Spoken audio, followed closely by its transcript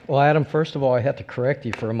Well, Adam, first of all, I have to correct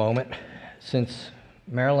you for a moment. Since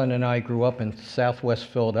Marilyn and I grew up in Southwest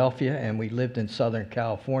Philadelphia and we lived in Southern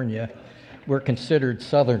California, we're considered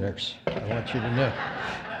Southerners. I want you to know.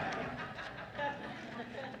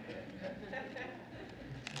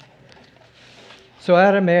 So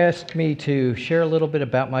Adam asked me to share a little bit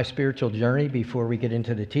about my spiritual journey before we get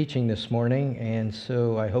into the teaching this morning, and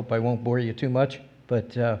so I hope I won't bore you too much,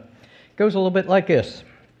 but it goes a little bit like this.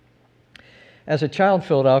 As a child in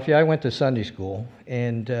Philadelphia, I went to Sunday school,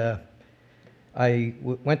 and I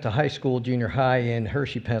went to high school, junior high in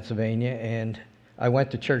Hershey, Pennsylvania, and I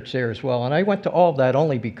went to church there as well. And I went to all of that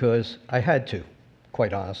only because I had to,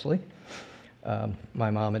 quite honestly.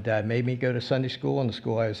 My mom and dad made me go to Sunday school, and the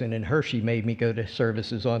school I was in Hershey made me go to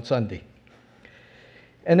services on Sunday.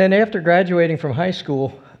 And then after graduating from high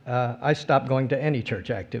school, I stopped going to any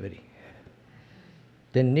church activity.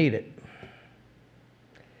 Didn't need it.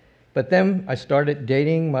 But then I started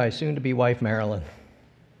dating my soon-to-be wife, Marilyn.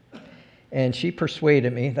 And she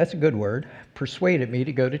persuaded me, that's a good word, persuaded me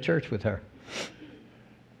to go to church with her.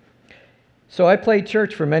 So I played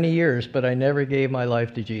church for many years, but I never gave my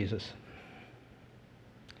life to Jesus.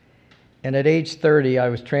 And at age 30, I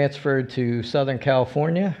was transferred to Southern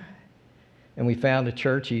California, and we found a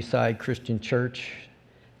church, Eastside Christian Church,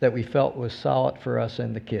 that we felt was solid for us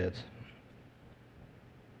and the kids.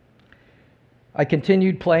 I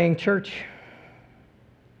continued playing church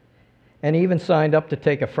and even signed up to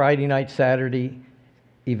take a Friday night, Saturday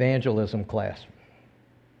evangelism class.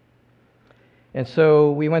 And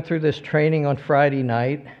so we went through this training on Friday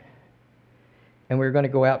night, and we were going to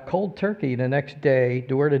go out cold turkey the next day,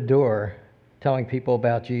 door to door, telling people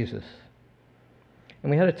about Jesus. And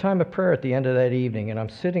we had a time of prayer at the end of that evening, and I'm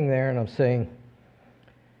sitting there and I'm saying,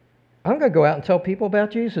 I'm going to go out and tell people about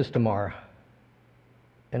Jesus tomorrow.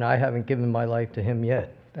 And I haven't given my life to him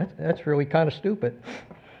yet. That's really kind of stupid.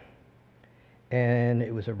 And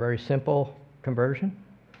it was a very simple conversion.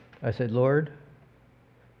 I said, Lord,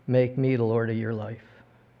 make me the Lord of your life.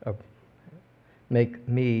 Make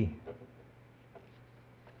me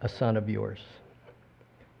a son of yours.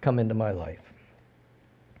 Come into my life.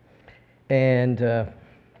 And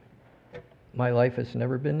my life has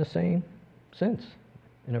never been the same since,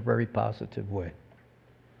 in a very positive way.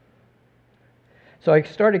 So I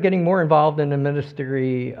started getting more involved in the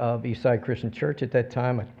ministry of Eastside Christian Church. At that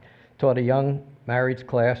time, I taught a young marrieds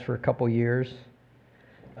class for a couple years,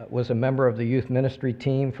 was a member of the youth ministry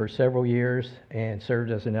team for several years, and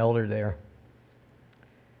served as an elder there.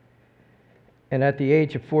 And at the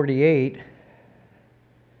age of 48,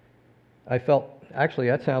 I felt, actually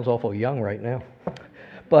that sounds awful young right now,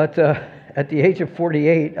 but at the age of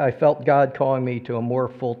 48, I felt God calling me to a more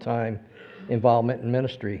full-time involvement in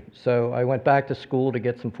ministry. So I went back to school to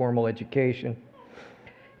get some formal education,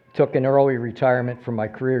 took an early retirement from my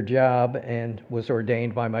career job, and was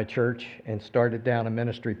ordained by my church and started down a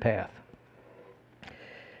ministry path.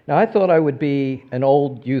 Now I thought I would be an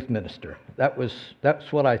old youth minister.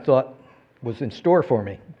 That's what I thought was in store for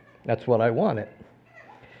me. That's what I wanted.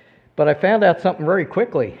 But I found out something very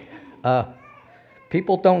quickly.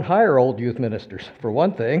 People don't hire old youth ministers, for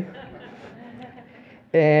one thing.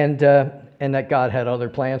 And that God had other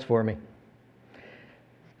plans for me.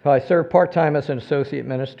 So I served part-time as an associate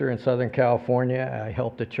minister in Southern California. I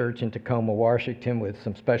helped the church in Tacoma, Washington with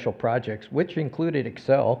some special projects, which included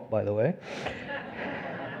Excel, by the way.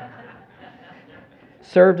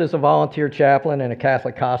 Served as a volunteer chaplain in a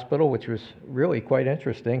Catholic hospital, which was really quite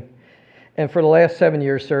interesting. And for the last 7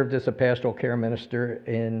 years, served as a pastoral care minister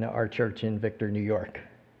in our church in Victor, New York.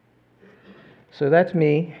 So that's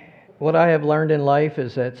me. What I have learned in life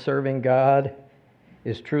is that serving God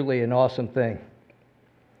is truly an awesome thing.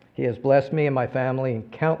 He has blessed me and my family in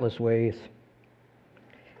countless ways.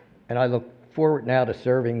 And I look forward now to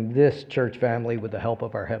serving this church family with the help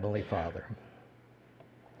of our Heavenly Father.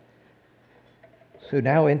 So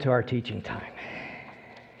now into our teaching time.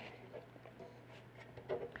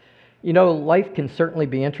 You know, life can certainly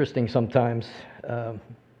be interesting sometimes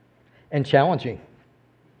and challenging.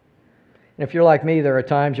 And if you're like me, there are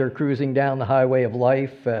times you're cruising down the highway of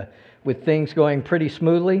life with things going pretty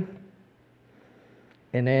smoothly,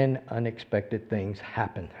 and then unexpected things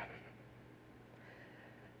happen.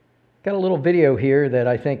 Got a little video here that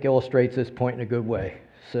I think illustrates this point in a good way.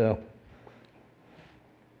 So.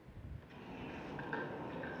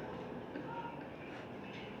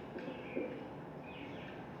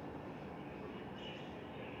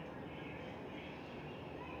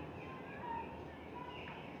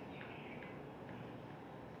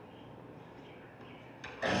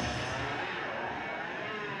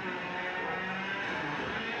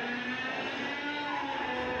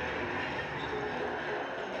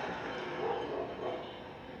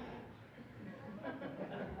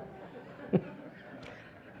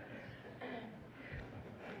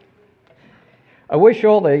 I wish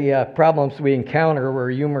all the problems we encounter were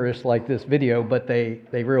humorous like this video, but they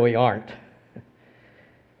really aren't.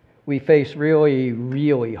 We face really,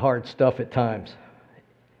 really hard stuff at times.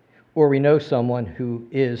 Or we know someone who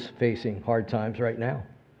is facing hard times right now.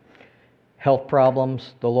 Health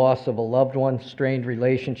problems, the loss of a loved one, strained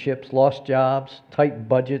relationships, lost jobs, tight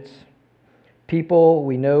budgets, people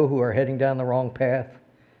we know who are heading down the wrong path,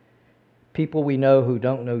 people we know who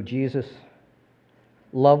don't know Jesus,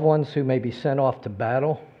 loved ones who may be sent off to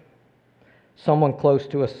battle, someone close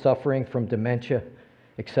to us suffering from dementia,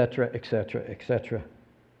 etc., etc., etc.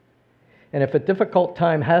 And if a difficult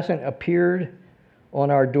time hasn't appeared on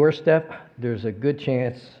our doorstep, there's a good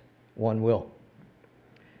chance one will.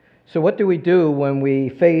 So what do we do when we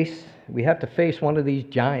have to face one of these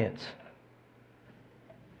giants?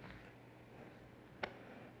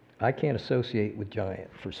 I can't associate with giant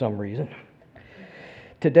for some reason.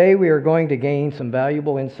 Today we are going to gain some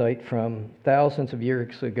valuable insight from thousands of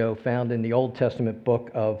years ago found in the Old Testament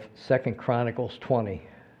book of 2 Chronicles 20.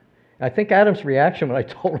 I think Adam's reaction when I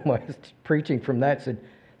told him I was preaching from that said,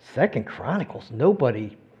 2 Chronicles?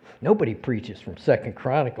 Nobody preaches from 2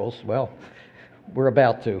 Chronicles. Well, we're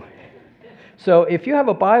about to. So if you have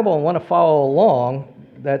a Bible and want to follow along,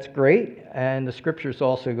 that's great. And the scripture is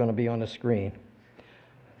also going to be on the screen.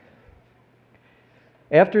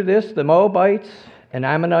 After this, the Moabites and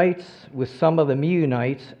Ammonites with some of the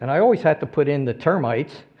Meunites, and I always had to put in the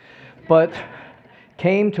termites, but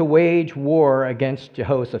came to wage war against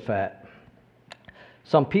Jehoshaphat.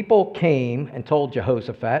 Some people came and told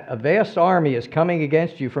Jehoshaphat, a vast army is coming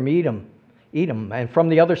against you from Edom, and from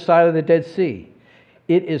the other side of the Dead Sea.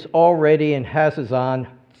 It is already in Hazazon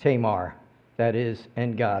Tamar, that is,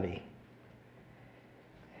 En-Gadi.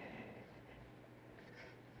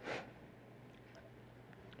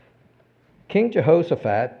 King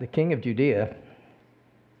Jehoshaphat, the king of Judea,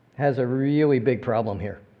 has a really big problem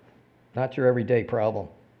here. Not your everyday problem.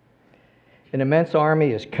 An immense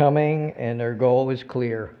army is coming, and their goal is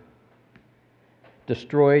clear.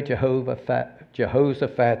 Destroy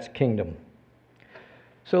Jehoshaphat's kingdom.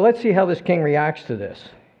 So let's see how this king reacts to this.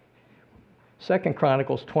 2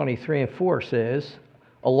 Chronicles 23 and 4 says,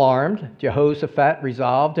 alarmed, Jehoshaphat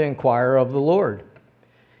resolved to inquire of the Lord,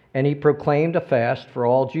 and he proclaimed a fast for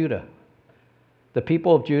all Judah. The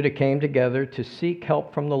people of Judah came together to seek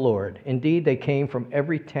help from the Lord. Indeed, they came from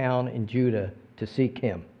every town in Judah to seek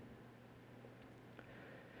him.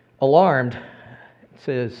 Alarmed, it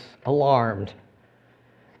says alarmed.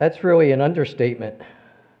 That's really an understatement.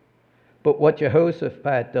 But what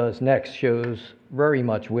Jehoshaphat does next shows very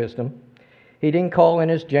much wisdom. He didn't call in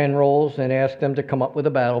his generals and ask them to come up with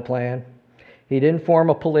a battle plan. He didn't form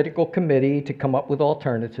a political committee to come up with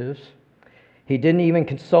alternatives. He didn't even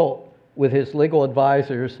consult with his legal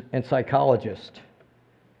advisors and psychologists.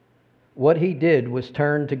 What he did was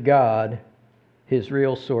turn to God, his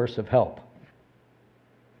real source of help.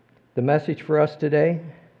 The message for us today,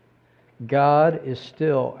 God is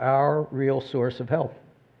still our real source of help.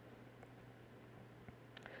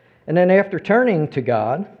 And then after turning to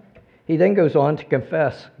God, he then goes on to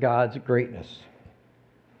confess God's greatness.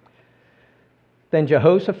 Then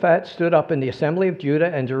Jehoshaphat stood up in the assembly of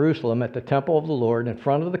Judah and Jerusalem at the temple of the Lord in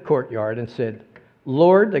front of the courtyard and said,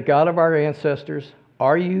 Lord, the God of our ancestors,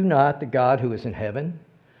 are you not the God who is in heaven?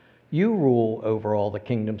 You rule over all the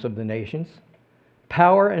kingdoms of the nations.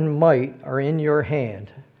 Power and might are in your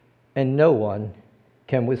hand, and no one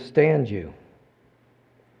can withstand you.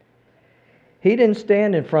 He didn't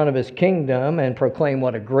stand in front of his kingdom and proclaim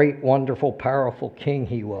what a great, wonderful, powerful king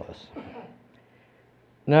he was.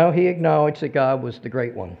 No, he acknowledged that God was the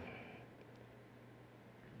great one.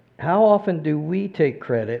 How often do we take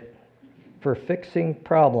credit for fixing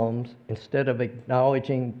problems instead of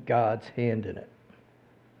acknowledging God's hand in it?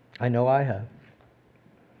 I know I have.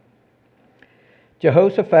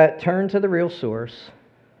 Jehoshaphat turned to the real source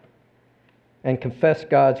and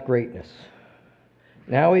confessed God's greatness.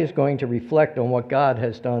 Now he is going to reflect on what God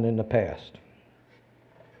has done in the past.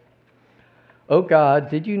 O God,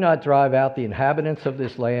 did you not drive out the inhabitants of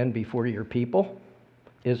this land before your people,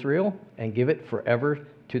 Israel, and give it forever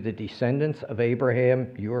to the descendants of Abraham,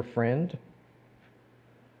 your friend?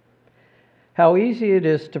 How easy it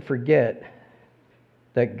is to forget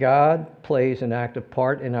that God plays an active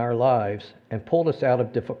part in our lives and pulled us out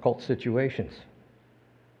of difficult situations.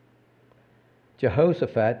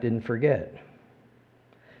 Jehoshaphat didn't forget.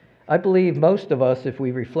 I believe most of us, if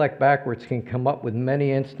we reflect backwards, can come up with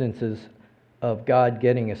many instances of God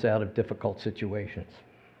getting us out of difficult situations.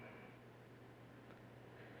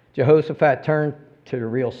 Jehoshaphat turned to the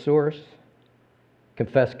real source,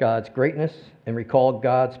 confessed God's greatness, and recalled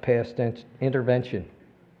God's past intervention.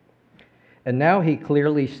 And now he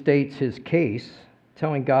clearly states his case,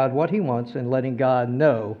 telling God what he wants and letting God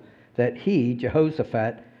know that he,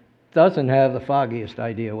 Jehoshaphat, doesn't have the foggiest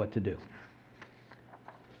idea what to do.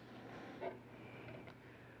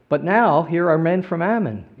 But now, here are men from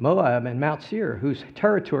Ammon, Moab, and Mount Seir, whose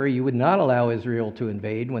territory you would not allow Israel to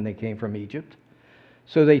invade when they came from Egypt.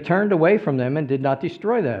 So they turned away from them and did not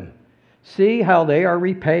destroy them. See how they are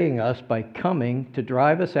repaying us by coming to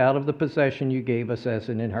drive us out of the possession you gave us as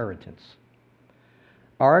an inheritance.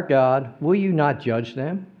 Our God, will you not judge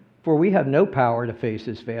them? For we have no power to face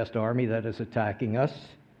this vast army that is attacking us.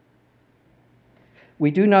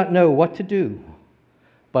 We do not know what to do,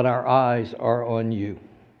 but our eyes are on you.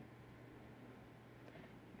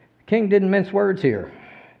 King didn't mince words here.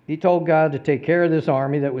 He told God to take care of this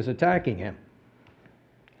army that was attacking him.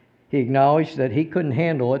 He acknowledged that he couldn't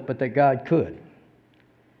handle it, but that God could.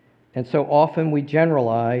 And so often we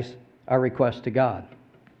generalize our request to God.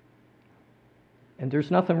 And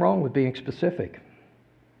there's nothing wrong with being specific.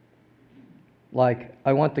 Like,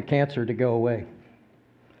 I want the cancer to go away.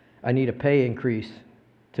 I need a pay increase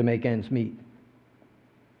to make ends meet.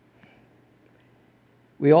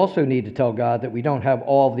 We also need to tell God that we don't have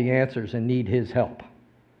all of the answers and need His help.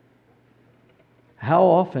 How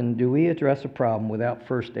often do we address a problem without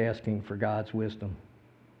first asking for God's wisdom?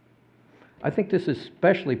 I think this is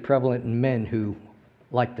especially prevalent in men who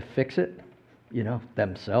like to fix it,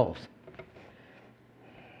 themselves.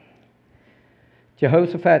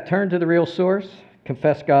 Jehoshaphat turned to the real source,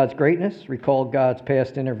 confessed God's greatness, recalled God's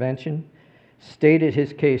past intervention, stated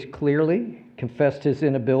his case clearly, confessed his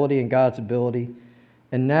inability and God's ability,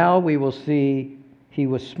 and now we will see he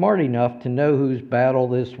was smart enough to know whose battle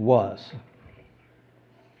this was.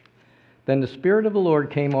 Then the Spirit of the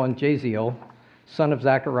Lord came on Jaziel, son of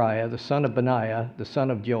Zechariah, the son of Benaiah, the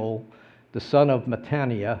son of Joel, the son of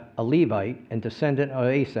Mattaniah, a Levite and descendant of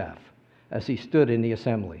Asaph, as he stood in the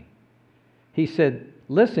assembly. He said,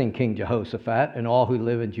 "Listen, King Jehoshaphat, and all who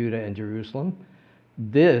live in Judah and Jerusalem.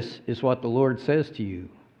 This is what the Lord says to you.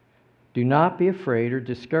 Do not be afraid or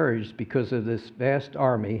discouraged because of this vast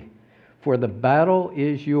army, for the battle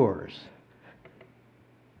is yours,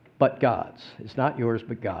 but God's. It's not yours,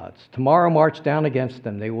 but God's. Tomorrow march down against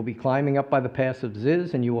them. They will be climbing up by the pass of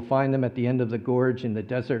Ziz, and you will find them at the end of the gorge in the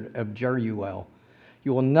desert of Jeruel.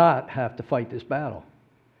 You will not have to fight this battle.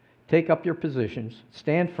 Take up your positions,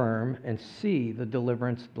 stand firm, and see the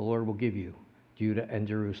deliverance the Lord will give you, Judah and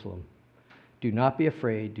Jerusalem. Do not be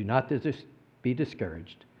afraid. Do not be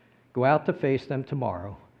discouraged. Go out to face them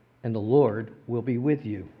tomorrow, and the Lord will be with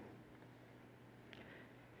you."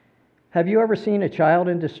 Have you ever seen a child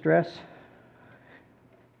in distress?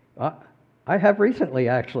 I have recently,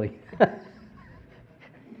 actually.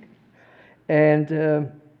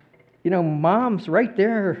 And, Mom's right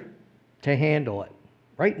there to handle it,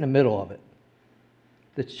 right in the middle of it.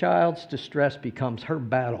 The child's distress becomes her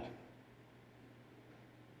battle.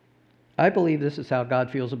 I believe this is how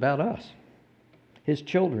God feels about us, His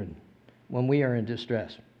children, when we are in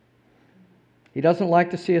distress. He doesn't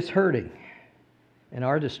like to see us hurting, and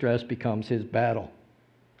our distress becomes His battle.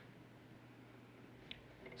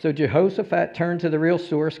 So Jehoshaphat turned to the real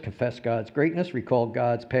source, confessed God's greatness, recalled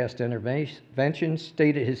God's past intervention,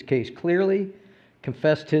 stated his case clearly,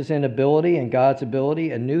 confessed his inability and God's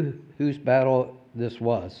ability, and knew whose battle this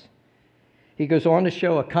was. He goes on to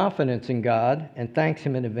show a confidence in God and thanks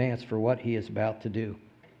Him in advance for what he is about to do.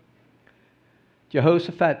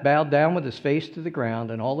 Jehoshaphat bowed down with his face to the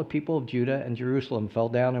ground, and all the people of Judah and Jerusalem fell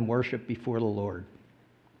down and worshiped before the Lord.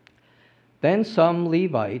 Then some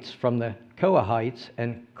Levites from the Kohathites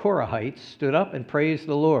and Korahites stood up and praised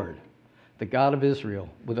the Lord, the God of Israel,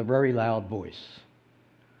 with a very loud voice.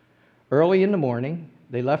 Early in the morning,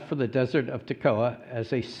 they left for the desert of Tekoa. As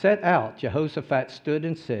they set out, Jehoshaphat stood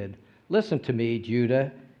and said, "Listen to me,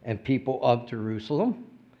 Judah and people of Jerusalem.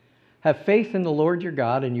 Have faith in the Lord your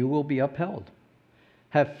God, and you will be upheld.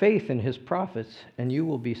 Have faith in His prophets, and you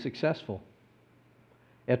will be successful."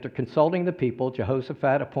 After consulting the people,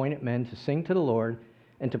 Jehoshaphat appointed men to sing to the Lord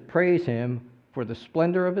and to praise Him for the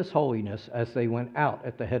splendor of His holiness as they went out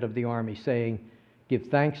at the head of the army, saying, "Give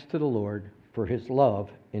thanks to the Lord, for His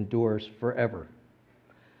love endures forever."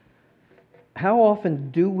 How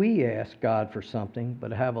often do we ask God for something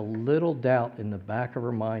but have a little doubt in the back of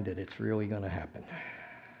our mind that it's really going to happen?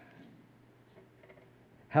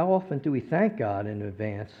 How often do we thank God in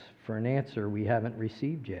advance for an answer we haven't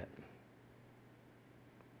received yet?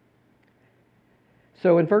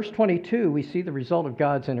 So in verse 22, we see the result of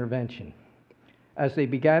God's intervention. As they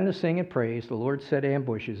began to sing and praise, the Lord set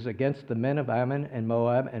ambushes against the men of Ammon and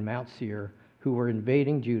Moab and Mount Seir who were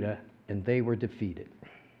invading Judah, and they were defeated.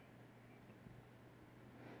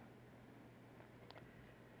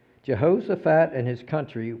 Jehoshaphat and his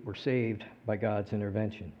country were saved by God's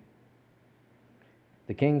intervention.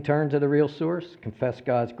 The king turned to the real source, confessed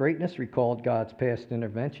God's greatness, recalled God's past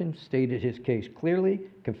intervention, stated his case clearly,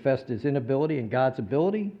 confessed his inability and God's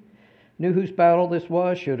ability, knew whose battle this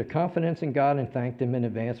was, showed a confidence in God, and thanked him in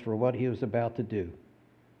advance for what he was about to do.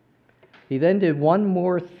 He then did one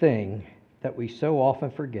more thing that we so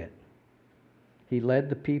often forget. He led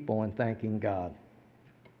the people in thanking God.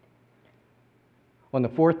 On the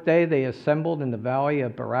fourth day, they assembled in the valley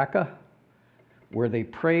of Barakah, where they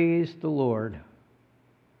praised the Lord.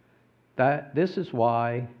 This is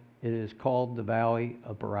why it is called the Valley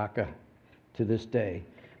of Barakah to this day.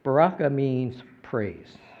 Barakah means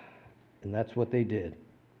praise, and that's what they did.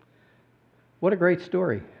 What a great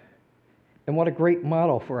story, and what a great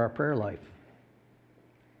model for our prayer life.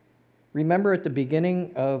 Remember at the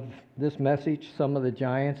beginning of this message, some of the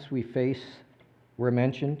giants we face were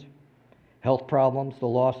mentioned. Health problems, the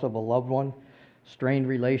loss of a loved one, strained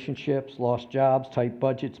relationships, lost jobs, tight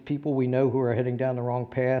budgets, people we know who are heading down the wrong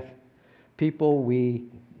path, people we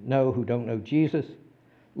know who don't know Jesus,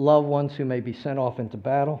 loved ones who may be sent off into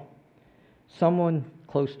battle, someone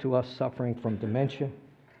close to us suffering from dementia.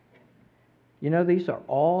 You know, these are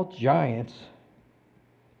all giants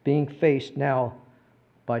being faced now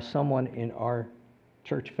by someone in our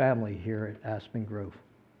church family here at Aspen Grove.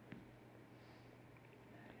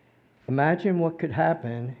 Imagine what could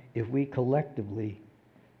happen if we collectively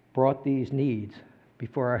brought these needs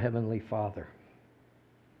before our Heavenly Father.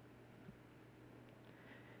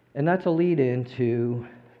 And that's a lead into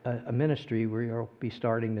a ministry we'll be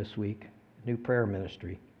starting this week, a new prayer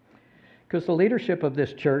ministry. Because the leadership of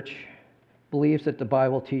this church believes that the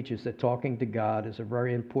Bible teaches that talking to God is a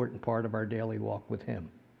very important part of our daily walk with Him.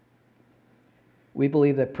 We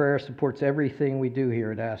believe that prayer supports everything we do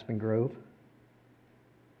here at Aspen Grove.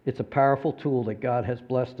 It's a powerful tool that God has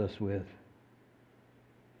blessed us with.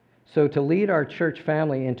 So to lead our church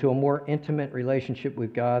family into a more intimate relationship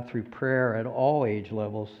with God through prayer at all age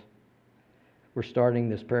levels, we're starting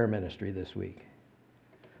this prayer ministry this week.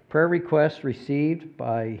 Prayer requests received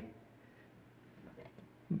by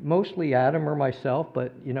mostly Adam or myself,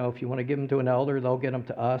 but if you want to give them to an elder, they'll get them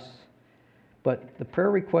to us. But the prayer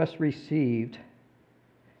requests received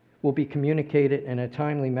will be communicated in a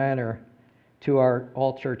timely manner to our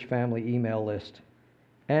all church family email list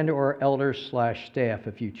and or elders/staff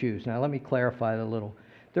if you choose. Now let me clarify that a little.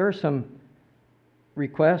 There are some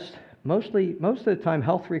requests, most of the time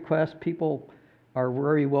health requests, people are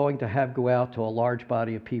very willing to have go out to a large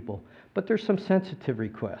body of people. But there's some sensitive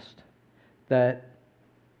requests that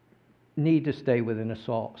need to stay within a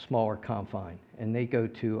smaller confine, and they go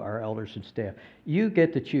to our elders and staff. You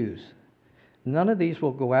get to choose. None of these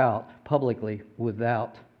will go out publicly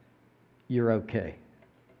without you're okay.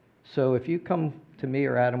 So if you come to me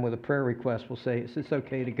or Adam with a prayer request, we'll say, is this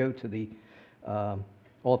okay to go to the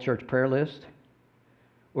all church prayer list?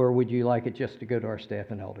 Or would you like it just to go to our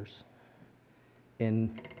staff and elders?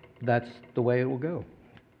 And that's the way it will go.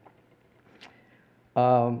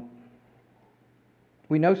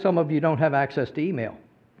 We know some of you don't have access to email.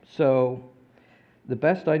 So the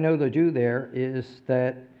best I know to do there is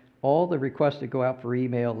that all the requests that go out for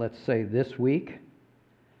email, let's say this week,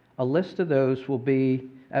 a list of those will be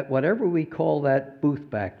at whatever we call that booth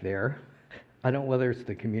back there. I don't know whether it's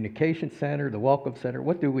the communication center, the welcome center.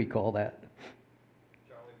 What do we call that?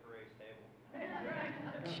 Charlie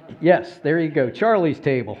Paray's table. Yes, there you go, Charlie's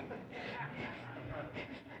table.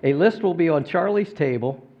 A list will be on Charlie's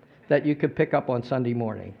table that you could pick up on Sunday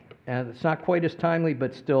morning. And it's not quite as timely,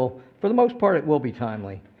 but still, for the most part, it will be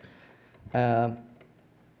timely.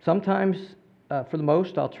 Sometimes, for the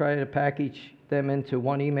most, I'll try to package them into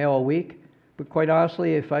one email a week. But quite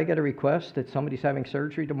honestly, if I get a request that somebody's having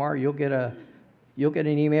surgery tomorrow, you'll get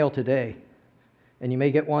an email today. And you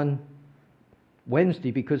may get one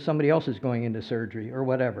Wednesday because somebody else is going into surgery or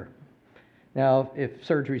whatever. Now, if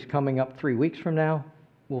surgery's coming up 3 weeks from now,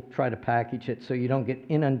 we'll try to package it so you don't get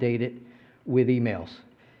inundated with emails.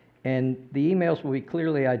 And the emails will be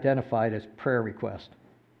clearly identified as prayer requests.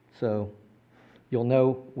 So you'll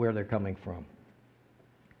know where they're coming from.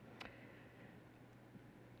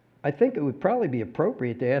 I think it would probably be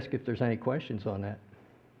appropriate to ask if there's any questions on that.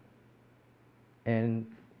 And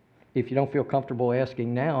if you don't feel comfortable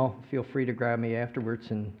asking now, feel free to grab me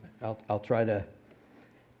afterwards and I'll try to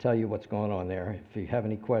tell you what's going on there if you have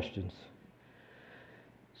any questions.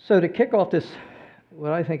 So to kick off this,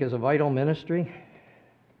 what I think is a vital ministry,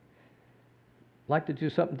 I'd like to do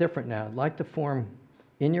something different now. I'd like to form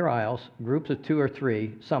in your aisles groups of 2 or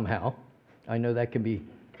 3 somehow. I know that can be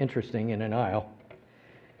interesting in an aisle.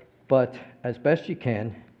 But as best you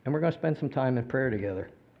can, and we're going to spend some time in prayer together.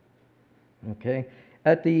 Okay?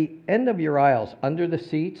 At the end of your aisles, under the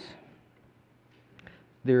seats,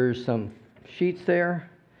 there's some sheets there.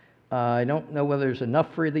 I don't know whether there's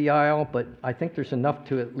enough for the aisle, but I think there's enough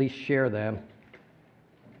to at least share them.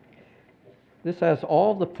 This has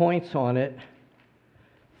all the points on it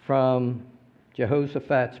from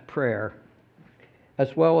Jehoshaphat's prayer,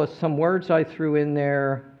 as well as some words I threw in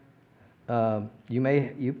there.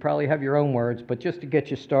 You probably have your own words, but just to get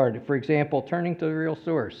you started. For example, turning to the real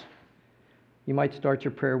source. You might start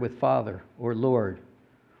your prayer with Father or Lord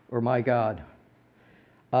or my God.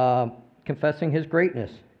 Confessing His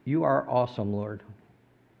greatness. You are awesome, Lord.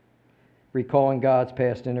 Recalling God's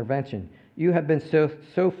past intervention. You have been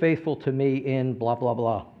so faithful to me in blah, blah,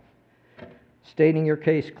 blah. Stating your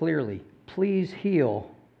case clearly. Please heal,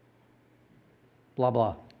 blah,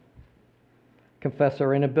 blah. Confess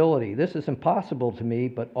our inability. This is impossible to me,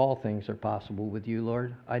 but all things are possible with you,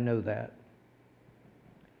 Lord. I know that.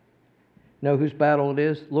 Know whose battle it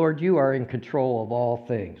is? Lord, you are in control of all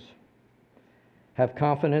things. Have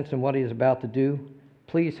confidence in what He is about to do.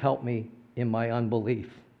 Please help me in my unbelief.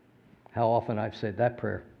 How often I've said that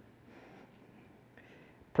prayer.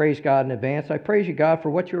 Praise God in advance. I praise you, God, for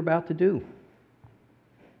what you're about to do.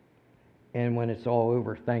 And when it's all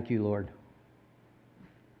over, thank you, Lord.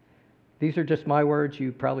 These are just my words.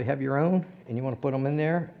 You probably have your own, and you want to put them in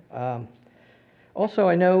there. Also,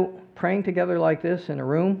 I know praying together like this in a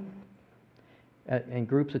room, in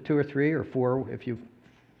groups of 2 or 3 or 4, if you're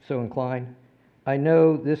so inclined, I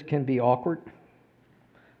know this can be awkward.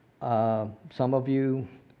 Some of you,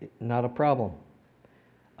 not a problem.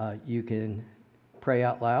 You can pray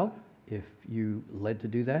out loud if you're led to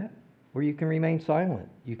do that, or you can remain silent.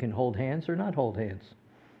 You can hold hands or not hold hands.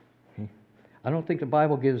 Okay? I don't think the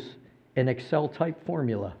Bible gives an Excel-type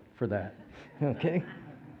formula for that. Okay?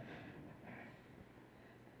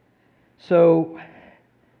 So,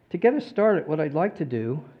 to get us started, what I'd like to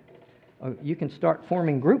do, you can start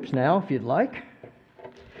forming groups now if you'd like.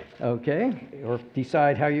 Okay? Or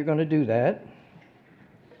decide how you're going to do that.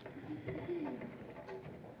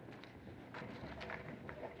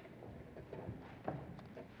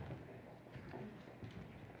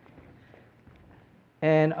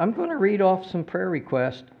 And I'm going to read off some prayer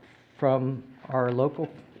requests from our local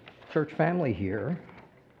church family here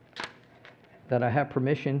that I have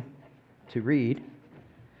permission to read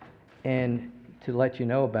and to let you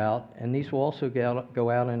know about. And these will also go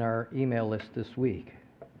out in our email list this week.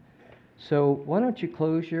 So why don't you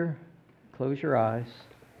close your eyes.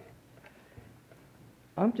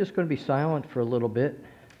 I'm just going to be silent for a little bit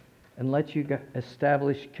and let you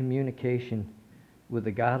establish communication with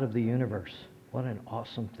the God of the universe. What an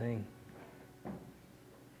awesome thing.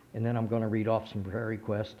 And then I'm going to read off some prayer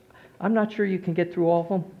requests. I'm not sure you can get through all of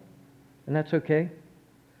them, and that's okay.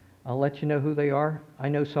 I'll let you know who they are. I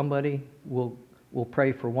know somebody will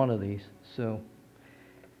pray for one of these. So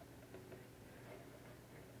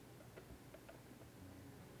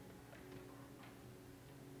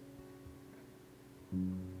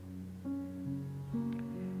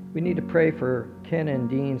we need to pray for Ken and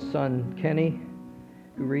Dean's son, Kenny,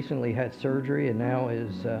 who recently had surgery and now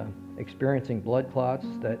is experiencing blood clots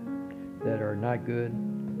that are not good,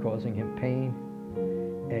 causing him pain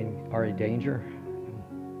and are a danger.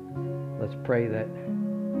 Let's pray that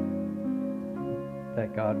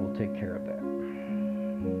God will take care of that.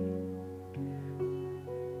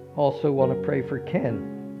 Also want to pray for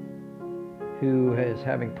Ken, who is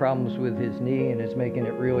having problems with his knee and is making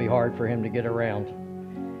it really hard for him to get around.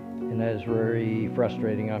 And that is very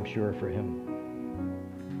frustrating, I'm sure, for him.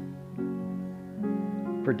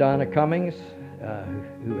 For Donna Cummings,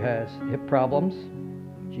 who has hip problems.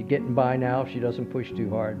 She's getting by now if she doesn't push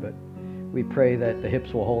too hard, but we pray that the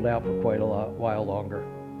hips will hold out for quite a while longer.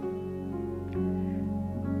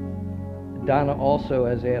 Donna also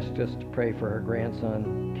has asked us to pray for her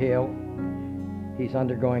grandson, Cale. He's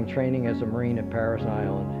undergoing training as a Marine at Parris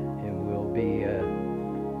Island and will be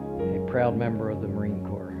a proud member of the Marine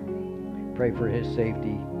Corps. Pray for his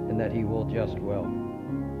safety and that he will adjust well.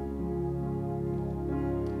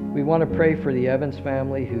 We want to pray for the Evans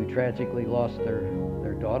family who tragically lost their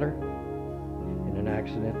daughter in an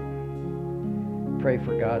accident. Pray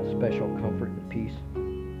for God's special comfort and peace.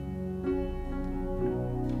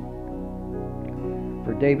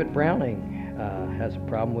 For David Browning, has a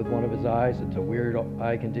problem with one of his eyes. It's a weird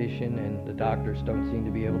eye condition and the doctors don't seem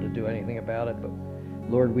to be able to do anything about it, but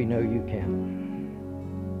Lord, we know you can.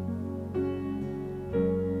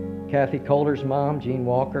 Kathy Coulter's mom, Jean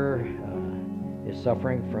Walker, is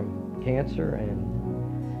suffering from cancer,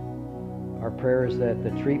 and our prayer is that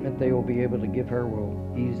the treatment they will be able to give her will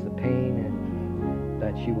ease the pain and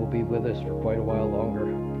that she will be with us for quite a while longer.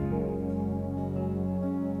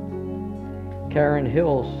 Karen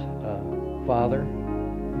Hill's father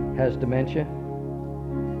has dementia,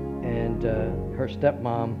 and her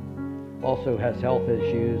stepmom also has health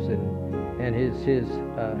issues, and is his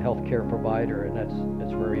health care provider, and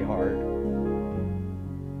that's very hard.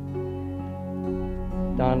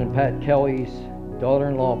 Don and Pat Kelly's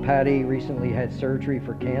daughter-in-law Patty recently had surgery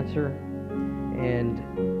for cancer, and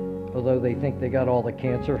although they think they got all the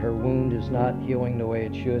cancer, her wound is not healing the way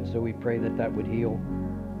it should, so we pray that would heal.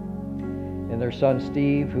 And their son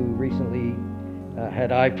Steve, who recently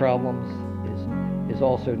had eye problems, is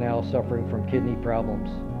also now suffering from kidney problems.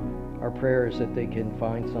 Our prayer is that they can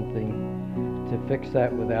find something to fix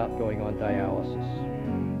that without going on dialysis.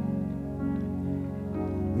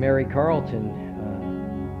 Mary Carlton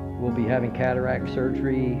will be having cataract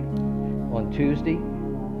surgery on Tuesday,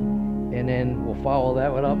 and then we'll follow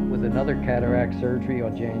that one up with another cataract surgery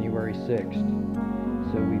on January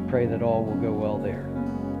 6th. So we pray that all will go well there.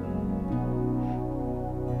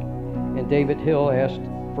 And David Hill asked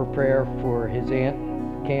for prayer for his Aunt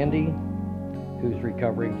Candy, who's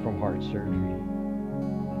recovering from heart surgery.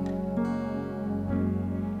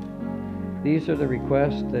 These are the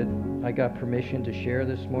requests that I got permission to share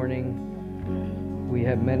this morning. We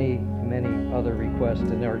have many, many other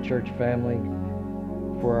requests in our church family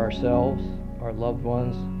for ourselves, our loved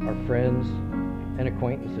ones, our friends, and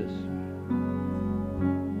acquaintances.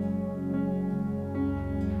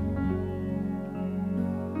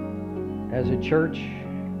 As a church,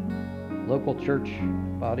 local church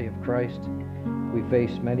body of Christ, we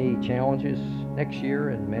face many challenges next year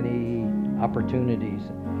and many opportunities,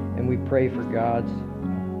 and we pray for God's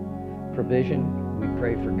provision. We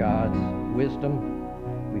pray for God's wisdom.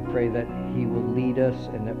 We pray that He will lead us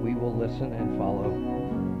and that we will listen and follow.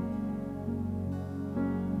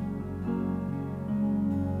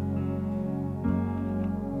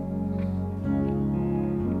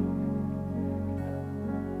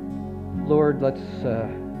 Lord, let's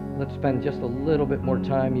spend just a little bit more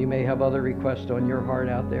time. You may have other requests on your heart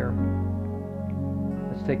out there.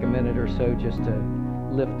 Let's take a minute or so just to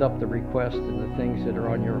lift up the requests and the things that are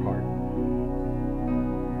on your heart.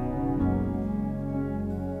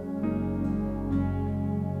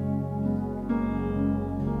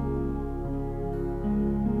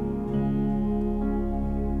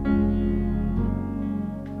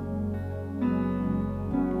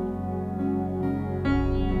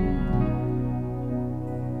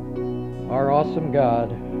 Our awesome God,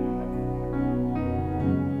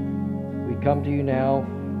 we come to you now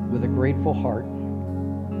with a grateful heart,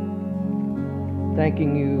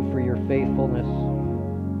 thanking you for your faithfulness,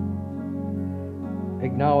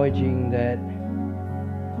 acknowledging that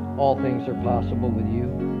all things are possible with you.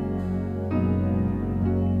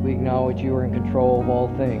 We acknowledge you are in control of all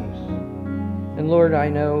things. And Lord, I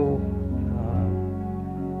know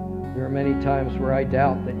there are many times where I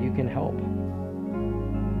doubt that you can help.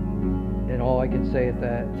 And all I can say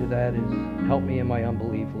to that is, help me in my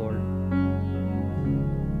unbelief, Lord.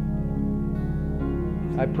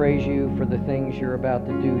 I praise you for the things you're about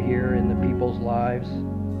to do here in the people's lives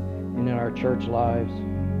and in our church lives.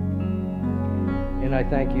 And I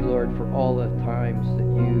thank you, Lord, for all the times that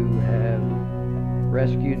you have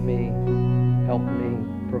rescued me, helped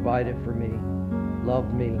me, provided for me,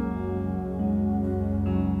 loved me.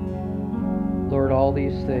 Lord, all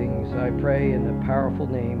these things I pray in the powerful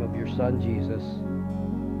name of your Son, Jesus.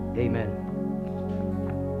 Amen.